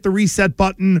time to hit the reset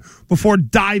button before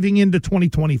diving into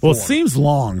 2024? Well, it seems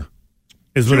long.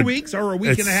 2 weeks or a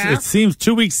week and a half? It seems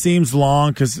 2 weeks seems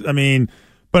long because, I mean,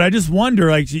 But I just wonder,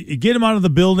 like, you get him out of the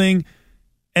building,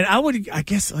 and I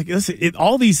guess, like, listen,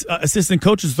 all these assistant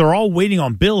coaches, they're all waiting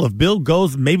on Bill. If Bill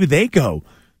goes, maybe they go.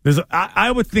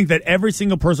 I would think that every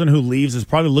single person who leaves is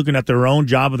probably looking at their own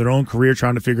job or their own career,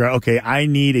 trying to figure out, okay, I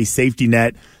need a safety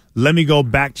net. Let me go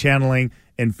back channeling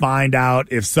and find out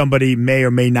if somebody may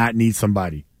or may not need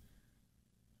somebody.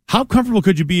 How comfortable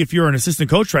could you be if you're an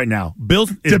assistant coach right now? Bill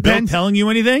telling you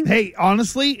anything? Hey,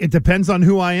 honestly, it depends on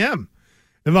who I am.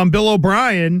 If I'm Bill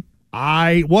O'Brien,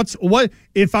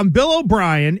 if I'm Bill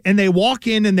O'Brien and they walk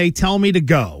in and they tell me to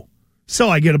go, so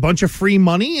I get a bunch of free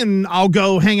money and I'll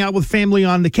go hang out with family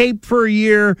on the Cape for a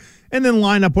year and then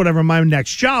line up whatever my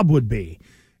next job would be.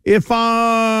 If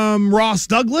I'm Ross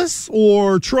Douglas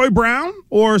or Troy Brown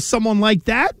or someone like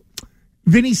that,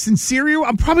 Vinny Sincerio,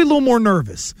 I'm probably a little more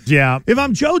nervous. Yeah. If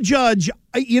I'm Joe Judge,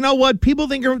 you know what? People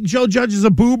think Joe Judge is a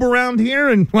boob around here,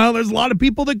 and, well, there's a lot of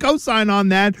people that co-sign on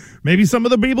that. Maybe some of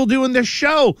the people doing this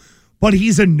show. But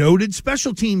he's a noted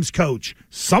special teams coach.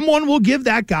 Someone will give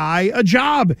that guy a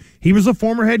job. He was a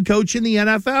former head coach in the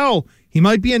NFL. He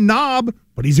might be a knob,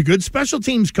 but he's a good special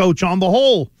teams coach on the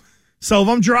whole. So if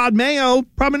I'm Gerard Mayo,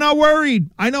 probably not worried.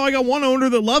 I know I got one owner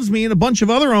that loves me and a bunch of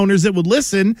other owners that would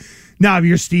listen. Now, if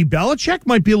you're Steve Belichick,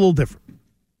 might be a little different.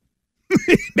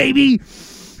 maybe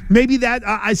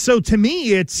that. So to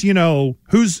me, it's,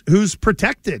 who's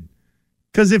protected.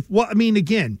 Because if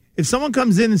someone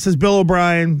comes in and says, Bill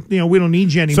O'Brien, we don't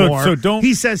need you anymore. So don't.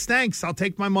 He says, thanks, I'll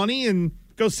take my money and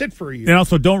go sit for a year. And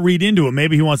also, don't read into it.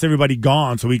 Maybe he wants everybody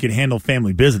gone so he can handle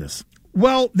family business.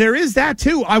 Well, there is that,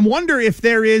 too. I wonder if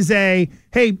there is hey,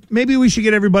 maybe we should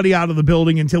get everybody out of the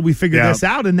building until we figure this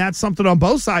out, and that's something on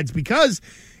both sides, because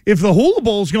if the Hula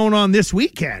Bowl's going on this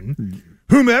weekend,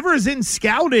 whomever is in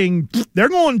scouting, they're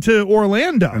going to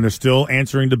Orlando. And they're still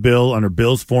answering to Bill under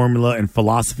Bill's formula and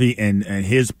philosophy and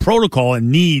his protocol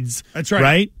and needs. That's right.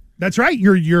 Right? That's right.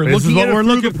 You're this looking is what at we're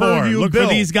through looking the for. purview of Look Bill.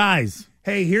 for these guys.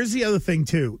 Hey, here's the other thing,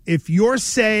 too. If you're,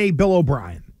 say, Bill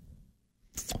O'Brien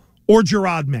or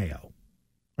Gerard Mayo,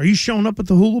 are you showing up at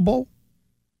the Hula Bowl?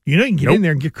 You can get in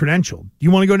there and get credentialed. You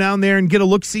want to go down there and get a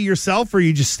look-see yourself, or are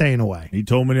you just staying away? He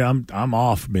told me I'm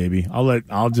off, baby. I'm in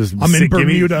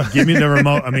Bermuda. Give me the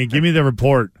remote. Give me the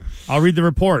report. I'll read the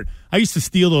report. I used to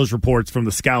steal those reports from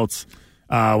the scouts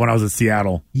when I was in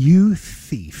Seattle. You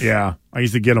thief. Yeah, I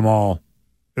used to get them all.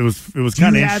 It was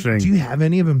kind of interesting. Do you have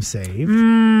any of them saved?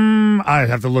 I'd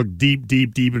have to look deep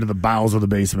into the bowels of the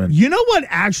basement. You know what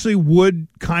actually would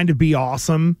kind of be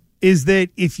awesome is that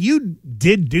if you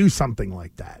did do something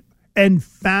like that and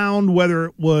found whether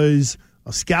it was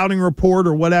a scouting report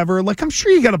or whatever, like I'm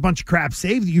sure you got a bunch of crap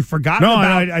saved that you've forgotten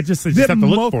about. I just have to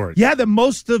look for it. Yeah, that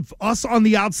most of us on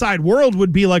the outside world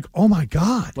would be like, oh my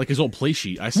God. Like his old play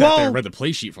sheet. I sat there and read the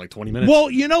play sheet for like 20 minutes.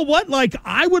 Well, you know what? Like,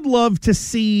 I would love to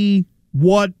see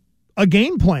what a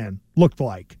game plan looked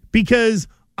like, because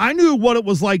I knew what it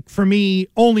was like for me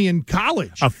only in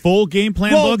college. A full game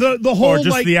plan book? The whole, or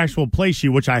just the actual play sheet,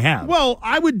 which I have? Well,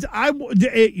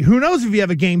 who knows if you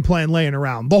have a game plan laying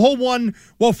around. The whole one,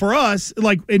 well, for us,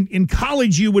 like in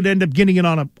college, you would end up getting it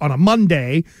on a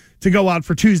Monday to go out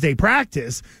for Tuesday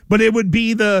practice, but it would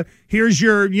be here's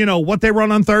your, what they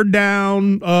run on third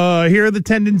down, here are the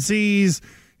tendencies,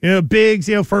 bigs,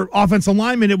 for offensive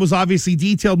linemen, it was obviously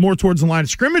detailed more towards the line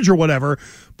of scrimmage or whatever,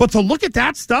 but to look at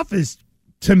that stuff is,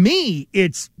 to me,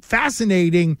 it's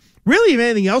fascinating, really, if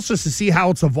anything else, just to see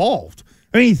how it's evolved.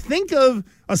 I mean, think of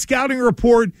a scouting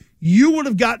report you would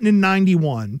have gotten in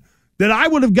 91 that I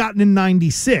would have gotten in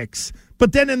 96,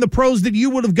 but then in the pros that you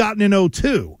would have gotten in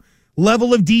 02.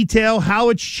 Level of detail, how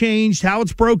it's changed, how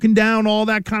it's broken down, all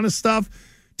that kind of stuff.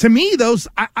 To me,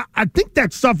 I think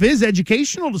that stuff is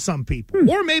educational to some people.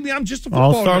 Or maybe I'm just a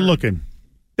football I'll start nerd. looking.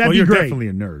 That'd be you're great. Definitely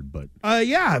a nerd, but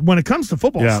yeah, when it comes to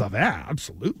football stuff, yeah,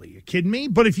 absolutely. You kidding me?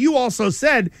 But if you also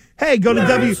said, "Hey, go to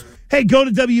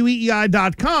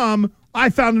weei.com," I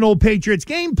found an old Patriots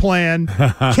game plan.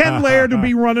 Ken Laird would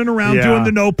be running around doing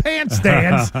the no pants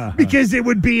dance because it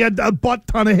would be a butt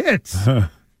ton of hits.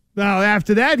 Now,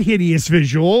 after that hideous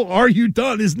visual, "Are You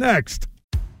Done?" is next.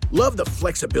 Love the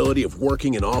flexibility of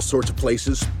working in all sorts of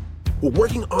places? Well,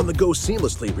 working on the go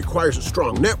seamlessly requires a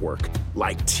strong network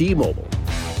like T-Mobile.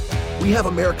 We have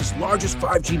America's largest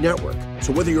 5G network,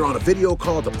 so whether you're on a video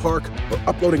call at the park or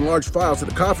uploading large files at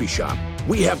the coffee shop,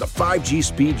 we have the 5G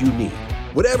speed you need.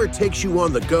 Whatever takes you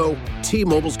on the go,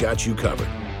 T-Mobile's got you covered.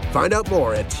 Find out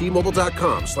more at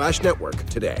T-Mobile.com/network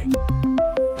today.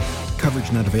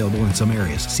 Coverage not available in some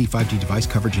areas. See 5G device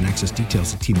coverage and access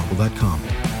details at T-Mobile.com.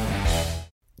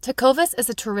 Tecovas is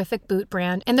a terrific boot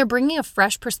brand, and they're bringing a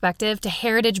fresh perspective to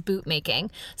heritage boot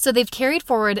making. So they've carried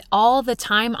forward all the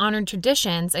time-honored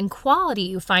traditions and quality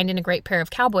you find in a great pair of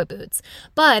cowboy boots,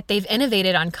 but they've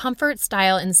innovated on comfort,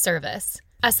 style, and service.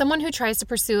 As someone who tries to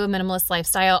pursue a minimalist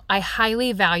lifestyle, I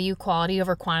highly value quality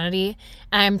over quantity,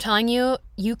 and I'm telling you,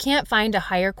 you can't find a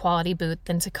higher quality boot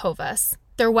than Tecovas.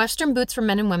 Their Western boots for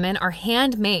men and women are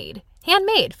handmade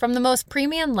from the most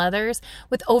premium leathers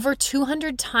with over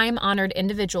 200 time-honored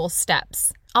individual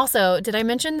steps. Also, did I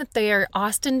mention that they are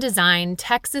Austin-designed,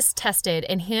 Texas-tested,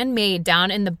 and handmade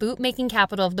down in the boot-making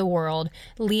capital of the world,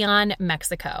 Leon,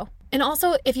 Mexico? And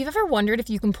also, if you've ever wondered if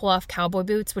you can pull off cowboy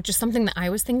boots, which is something that I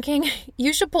was thinking,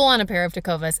 you should pull on a pair of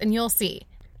Tecovas and you'll see.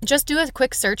 Just do a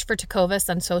quick search for Tecovas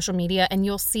on social media and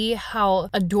you'll see how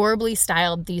adorably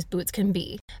styled these boots can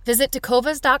be. Visit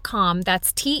tecovas.com,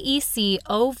 that's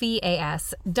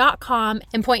TECOVAS.com,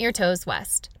 and point your toes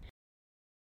west.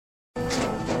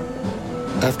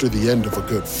 After the end of a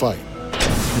good fight,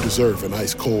 you deserve an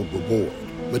ice-cold reward.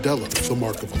 Modelo, the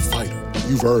mark of a fighter.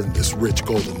 You've earned this rich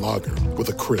golden lager with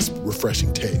a crisp,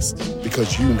 refreshing taste.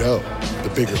 Because you know, the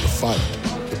bigger the fight,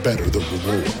 the better the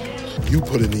reward. You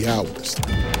put in the hours,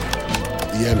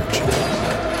 the energy,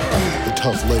 the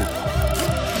tough labor.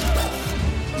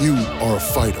 You are a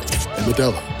fighter, and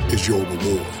Modelo is your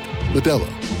reward. Modelo,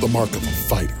 the mark of a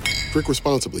fighter. Drink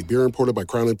responsibly. Beer imported by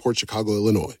Crown Imports, Chicago,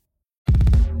 Illinois.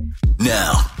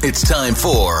 Now, it's time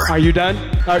for... Are you done?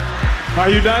 Are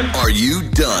you done? Are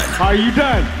you done? Are you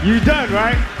done? You done,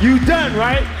 right? You done,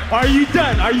 right? Are you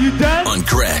done? Are you done? On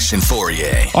Gresh and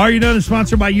Fourier. Are You Done is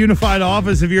sponsored by Unified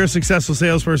Office. If you're a successful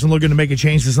salesperson looking to make a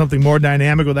change to something more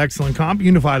dynamic with excellent comp,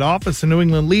 Unified Office, a New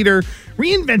England leader,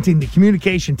 reinventing the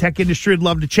communication tech industry. I'd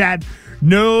love to chat.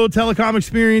 No telecom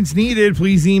experience needed.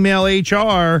 Please email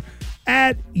HR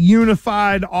at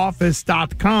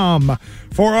unifiedoffice.com.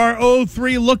 For our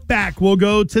 03 look back, we'll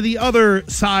go to the other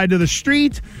side of the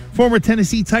street. Former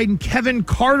Tennessee Titan Kevin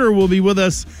Carter will be with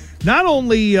us, not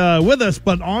only with us,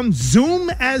 but on Zoom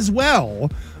as well.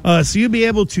 So you'll be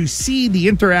able to see the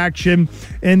interaction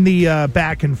and the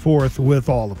back and forth with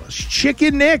all of us.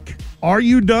 Chicken Nick, are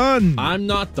you done? I'm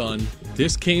not done.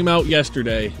 This came out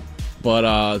yesterday.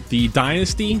 But the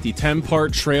Dynasty, the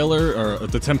 10-part trailer, or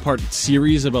the 10-part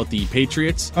series about the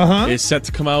Patriots, is set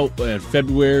to come out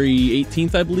February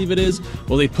 18th, I believe it is.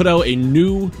 Well, they put out a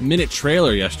new minute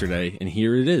trailer yesterday, and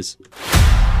here it is.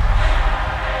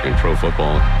 In pro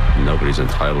football, nobody's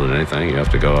entitled to anything. You have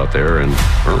to go out there and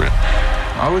earn it.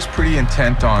 I was pretty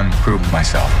intent on proving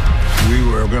myself. We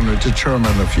were going to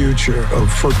determine the future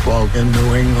of football in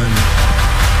New England.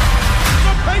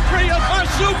 Patriots are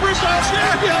Super Bowl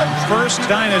champions! First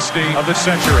dynasty of the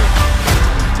century.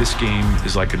 This game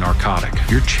is like a narcotic.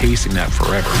 You're chasing that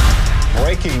forever.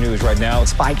 Breaking news right now.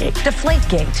 Spygate.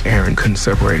 Deflategate. Aaron couldn't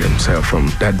separate himself from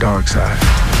that dark side.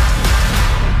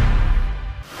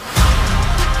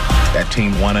 That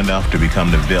team won enough to become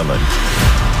the villain.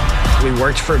 We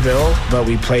worked for Bill, but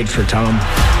we played for Tom.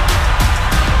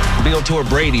 Bill tore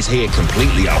Brady's head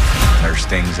completely off. There's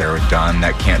things that are done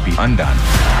that can't be undone.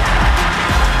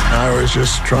 I was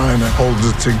just trying to hold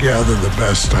it together the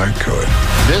best I could.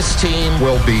 This team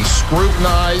will be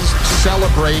scrutinized,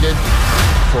 celebrated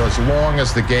for as long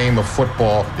as the game of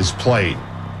football is played.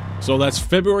 So that's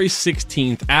February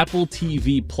 16th, Apple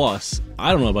TV Plus.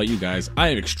 I don't know about you guys. I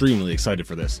am extremely excited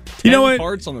for this. 10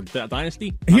 parts on the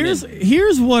Dynasty.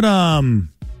 Here's what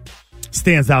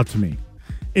stands out to me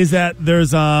is that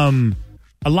there's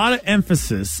a lot of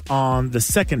emphasis on the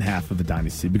second half of the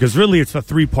Dynasty, because really it's a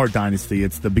 3-part Dynasty.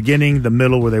 It's the beginning, the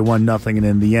middle where they won nothing, and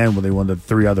then the end where they won the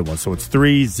 3 other ones. So it's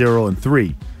 3, 0, and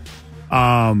 3.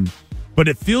 But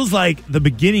it feels like the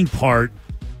beginning part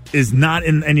is not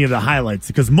in any of the highlights,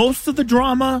 because most of the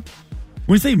drama,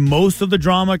 when we say most of the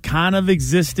drama, kind of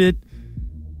existed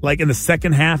like in the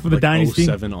second half of the Dynasty.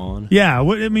 07 on. Yeah,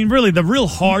 I mean, really, the real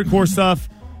hardcore stuff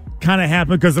kind of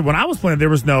happened because when I was playing,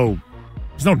 there's no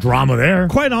drama there.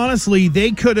 Quite honestly,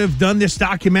 they could have done this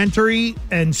documentary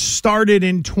and started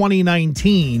in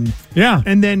 2019. Yeah.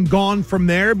 And then gone from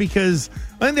there, because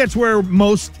I think that's where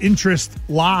most interest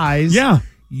lies. Yeah.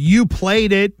 You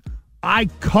played it. I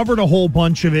covered a whole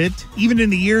bunch of it, even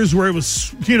in the years where it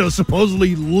was,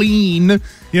 supposedly lean. They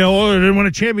didn't win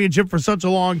a championship for such a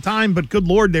long time, but good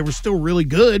Lord, they were still really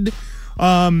good.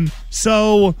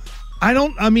 So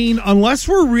unless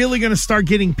we're really going to start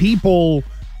getting people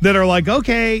that are like,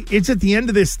 okay, it's at the end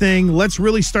of this thing, let's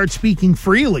really start speaking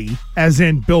freely, as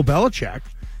in Bill Belichick.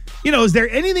 Is there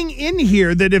anything in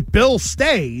here that if Bill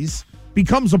stays,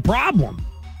 becomes a problem?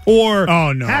 or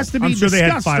no. has to be I'm sure they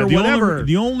had discussed or final. whatever.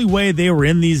 The only way they were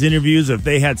in these interviews if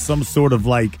they had some sort of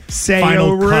say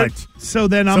final over cut. it. So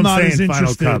then I'm not as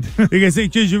interested. Because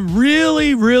you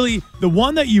really, really, the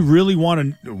one that you really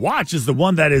want to watch is the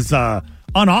one that is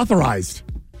unauthorized.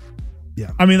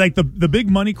 Yeah, I mean, the big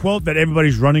money quote that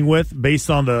everybody's running with, based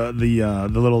on the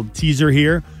little teaser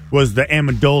here, was the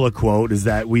Amendola quote. Is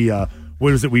that we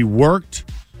worked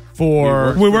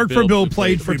for Bill,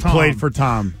 played for Tom. Played for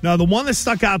Tom. Now, the one that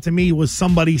stuck out to me was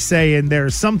somebody saying there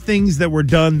are some things that were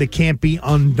done that can't be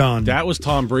undone. That was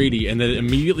Tom Brady, and then it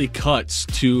immediately cuts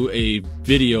to a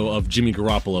video of Jimmy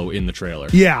Garoppolo in the trailer.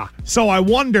 Yeah, so I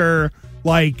wonder,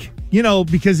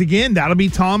 because again, that'll be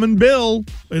Tom and Bill,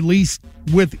 at least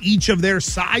with each of their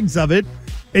sides of it.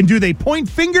 And do they point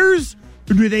fingers,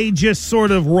 or do they just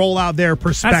sort of roll out their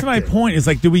perspective? That's my point. Is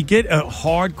do we get a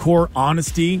hardcore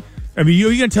honesty? I mean, you're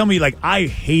going to tell me, I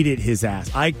hated his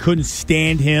ass. I couldn't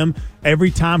stand him.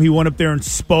 Every time he went up there and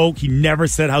spoke, he never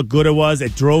said how good it was.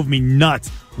 It drove me nuts.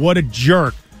 What a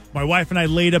jerk. My wife and I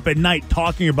laid up at night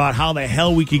talking about how the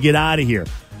hell we could get out of here.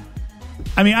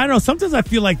 I mean, I don't know. Sometimes I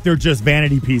feel like they're just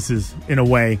vanity pieces in a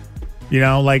way.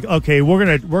 Okay,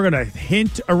 we're gonna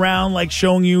hint around,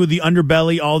 showing you the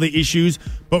underbelly, all the issues,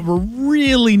 but we're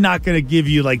really not gonna give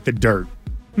you the dirt.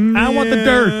 I don't want the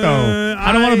dirt, though.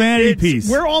 I don't want a vanity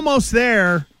piece. We're almost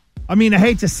there. I mean, I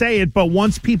hate to say it, but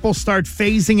once people start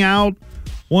phasing out,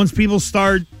 once people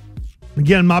start,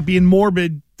 again, not being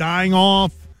morbid, dying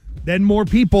off, then more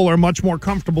people are much more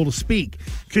comfortable to speak.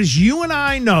 Because you and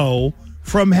I know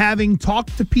from having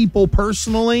talked to people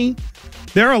personally,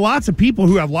 there are lots of people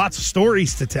who have lots of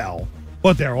stories to tell,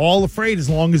 but they're all afraid as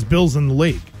long as Bill's in the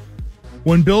league.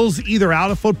 When Bill's either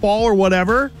out of football or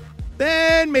whatever,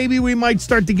 then maybe we might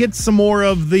start to get some more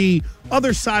of the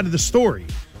other side of the story.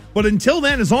 But until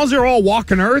then, as long as they're all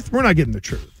walking earth, we're not getting the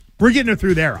truth. We're getting it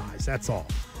through their eyes. That's all.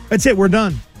 That's it. We're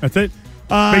done. That's it.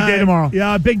 Big day tomorrow.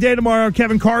 Yeah, big day tomorrow.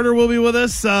 Kevin Carter will be with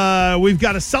us. We've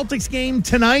got a Celtics game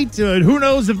tonight. Who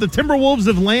knows if the Timberwolves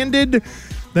have landed?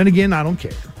 Then again, I don't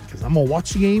care because I'm going to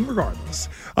watch the game regardless.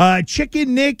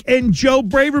 Chicken Nick and Joe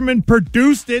Braverman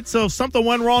produced it, so if something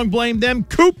went wrong, blame them.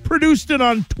 Coop produced it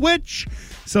on Twitch.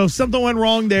 So if something went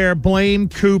wrong there, blame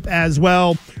Coop as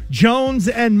well. Jones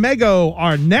and Mego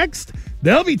are next.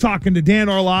 They'll be talking to Dan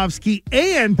Orlovsky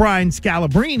and Brian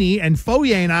Scalabrine, and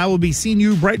Foye and I will be seeing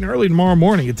you bright and early tomorrow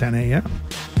morning at 10 a.m.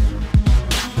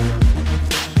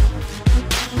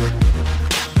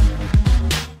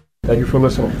 Thank you for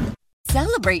listening.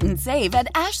 Celebrate and save at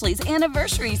Ashley's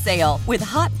Anniversary Sale. With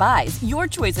Hot Buys, your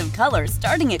choice of colors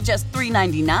starting at just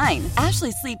 $3.99.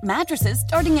 Ashley Sleep mattresses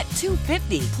starting at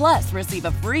 $2.50. Plus, receive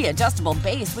a free adjustable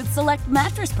base with select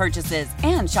mattress purchases.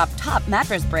 And shop top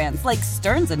mattress brands like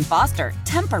Stearns & Foster,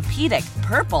 Tempur-Pedic,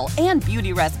 Purple, and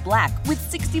Beautyrest Black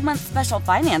with 60-month special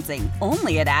financing.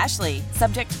 Only at Ashley.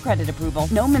 Subject to credit approval.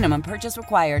 No minimum purchase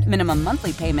required. Minimum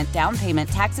monthly payment, down payment,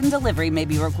 tax, and delivery may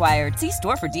be required. See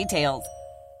store for details.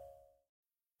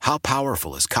 How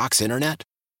powerful is Cox Internet?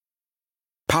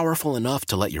 Powerful enough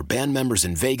to let your band members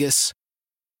in Vegas,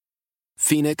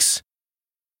 Phoenix,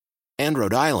 and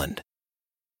Rhode Island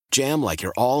jam like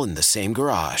you're all in the same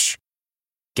garage.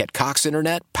 Get Cox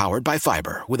Internet powered by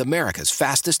fiber with America's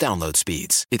fastest download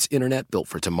speeds. It's internet built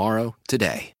for tomorrow,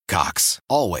 today. Cox,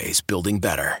 always building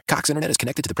better. Cox Internet is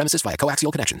connected to the premises via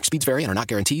coaxial connection. Speeds vary and are not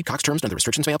guaranteed. Cox terms and other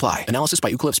restrictions may apply. Analysis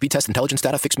by Ookla Speed Test Intelligence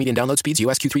Data. Fixed median download speeds.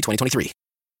 US Q3 2023.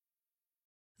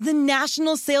 The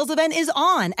national sales event is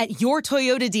on at your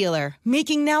Toyota dealer,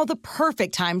 making now the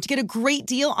perfect time to get a great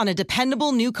deal on a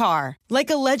dependable new car. Like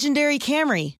a legendary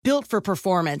Camry, built for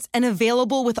performance and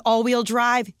available with all-wheel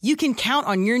drive, you can count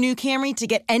on your new Camry to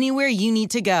get anywhere you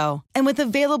need to go. And with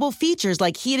available features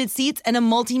like heated seats and a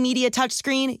multimedia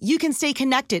touchscreen, you can stay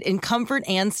connected in comfort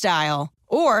and style.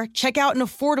 Or check out an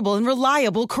affordable and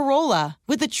reliable Corolla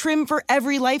with a trim for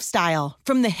every lifestyle,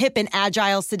 from the hip and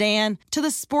agile sedan to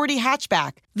the sporty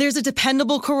hatchback. There's a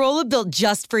dependable Corolla built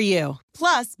just for you.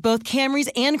 Plus, both Camrys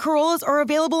and Corollas are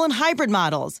available in hybrid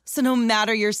models, so no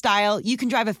matter your style, you can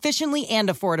drive efficiently and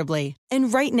affordably.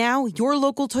 And right now, your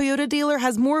local Toyota dealer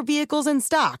has more vehicles in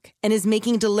stock and is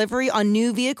making delivery on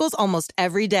new vehicles almost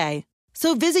every day.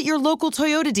 So visit your local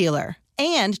Toyota dealer.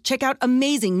 And check out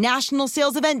amazing national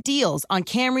sales event deals on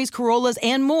Camrys, Corollas,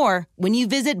 and more when you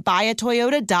visit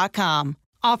buyatoyota.com.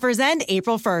 Offers end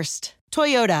April 1st.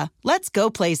 Toyota, let's go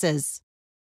places.